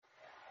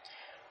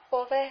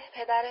اوه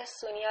پدر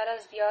سونیا را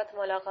زیاد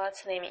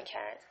ملاقات نمی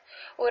کرد.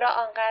 او را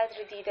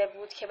آنقدر دیده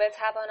بود که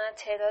بتواند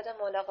تعداد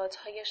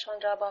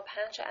ملاقات‌هایشان را با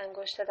 5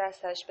 انگشت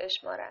دستش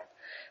بشمارد.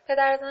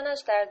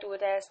 پدرزنش در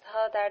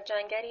دوردست‌ها در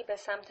جنگلی به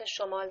سمت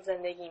شمال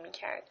زندگی می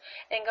کرد.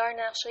 انگار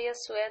نقشه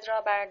سوئد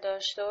را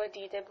برداشته و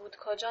دیده بود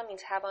کجا می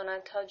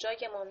تواند تا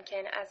جای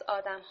ممکن از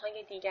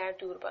آدم‌های دیگر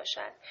دور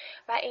باشد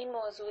و این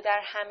موضوع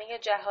در همه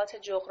جهات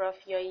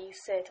جغرافیایی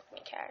صدق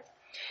می کرد.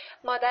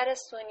 مادر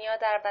سونیا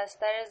در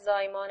بستر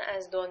زایمان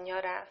از دنیا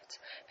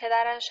رفت.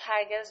 پدرش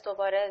هرگز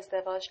دوباره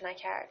ازدواج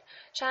نکرد.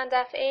 چند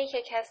دفعه‌ای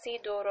که کسی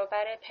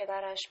دوروبر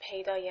پدرش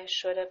پیدایش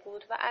شده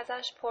بود و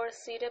ازش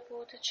پرسیده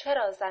بود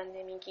چرا زن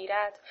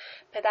نمیگیرد،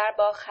 پدر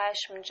با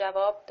خشم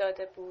جواب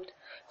داده بود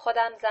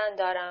خودم زن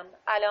دارم،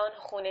 الان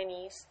خونه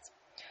نیست.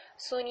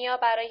 سونیا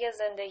برای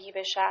زندگی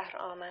به شهر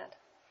آمد.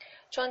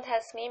 چون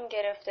تصمیم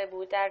گرفته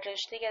بود در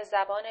رشته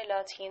زبان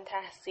لاتین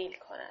تحصیل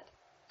کند.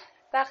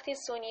 وقتی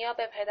سونیا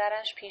به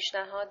پدرش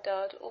پیشنهاد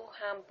داد او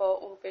هم با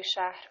او به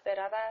شهر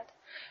برود،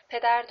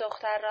 پدر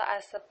دختر را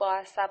با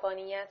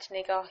عصبانیت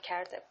نگاه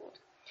کرده بود.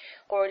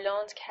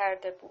 قرلاند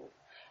کرده بود.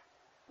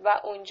 و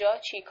اونجا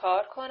چی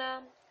کار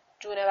کنم؟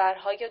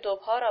 جونورهای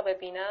دوپا را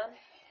ببینم؟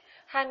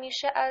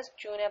 همیشه از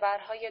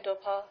جونورهای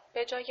دوپا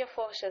به جای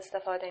فحش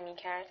استفاده می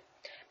کرد.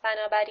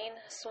 بنابراین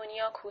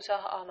سونیا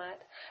کوتاه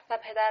آمد و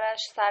پدرش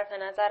صرف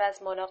نظر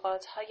از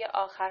ملاقات‌های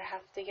آخر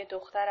هفته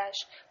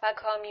دخترش و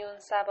کامیون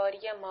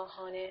سواری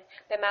ماهانه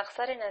به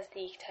مقصد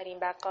نزدیکترین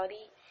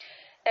بقالی،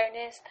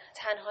 ارنست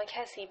تنها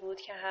کسی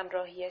بود که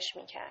همراهیش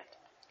می‌کرد.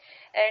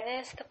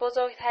 ارنست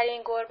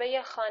بزرگترین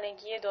گربه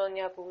خانگی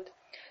دنیا بود.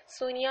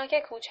 سونیا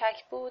که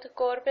کوچک بود،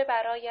 گربه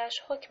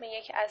برایش حکم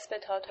یک اسب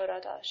تاتو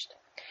داشت.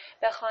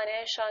 به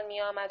خانهشان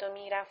می آمد و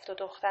می رفت و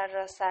دختر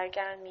را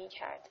سرگرم می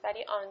کرد،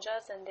 ولی آنجا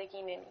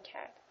زندگی نمی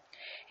کرد.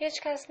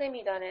 هیچ کس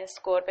نمی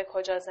دانست گربه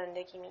کجا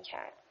زندگی می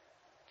کرد.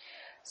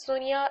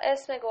 سونیا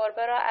اسم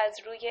گربه را از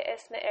روی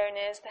اسم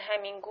ارنست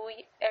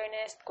همینگوی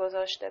ارنست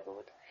گذاشته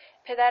بود.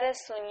 پدر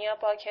سونیا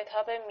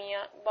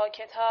با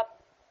کتاب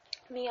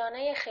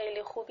میانه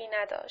خیلی خوبی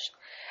نداشت،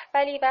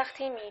 ولی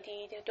وقتی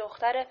میدید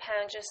دختر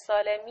 5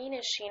 ساله می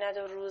نشیند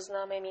و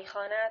روزنامه می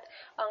خواند،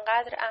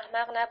 آنقدر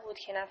احمق نبود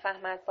که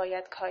نفهمد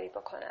باید کاری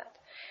بکند.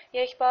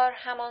 یک بار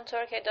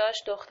همانطور که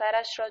داشت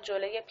دخترش را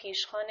جلوی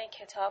پیشخوان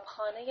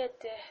کتابخانه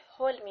ده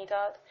هل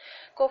میداد،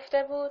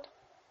 گفته بود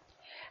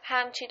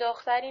همچی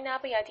دختری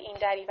نباید این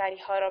دریوری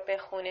ها را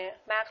بخونه،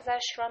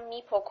 مغزش را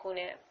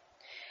میپکونه.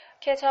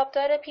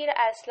 کتابدار پیر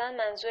اصلا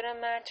منظور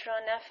مرد را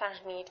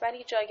نفهمید،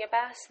 ولی جای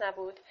بحث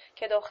نبود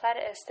که دختر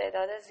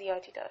استعداد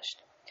زیادی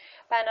داشت.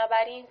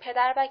 بنابراین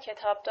پدر و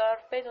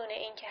کتابدار بدون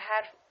اینکه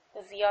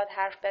زیاد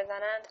حرف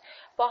بزنند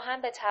با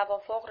هم به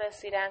توافق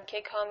رسیدند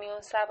که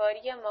کامیون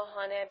سواری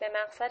ماهانه به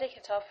مقصد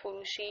کتاب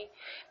فروشی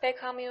به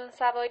کامیون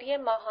سواری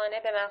ماهانه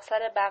به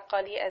مقصد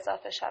بقالی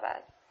اضافه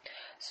شود.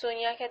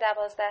 سونیا که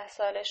 12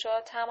 ساله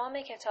شد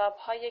تمام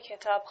کتاب‌های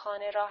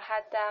کتابخانه را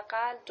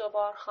حداقل 2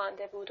 بار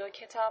خوانده بود و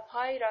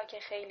کتاب‌هایی را که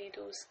خیلی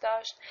دوست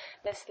داشت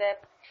مثل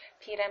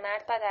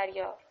پیرمرد و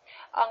دریا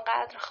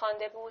آنقدر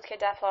خوانده بود که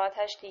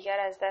دفعاتش دیگر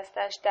از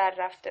دستش در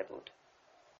رفته بود.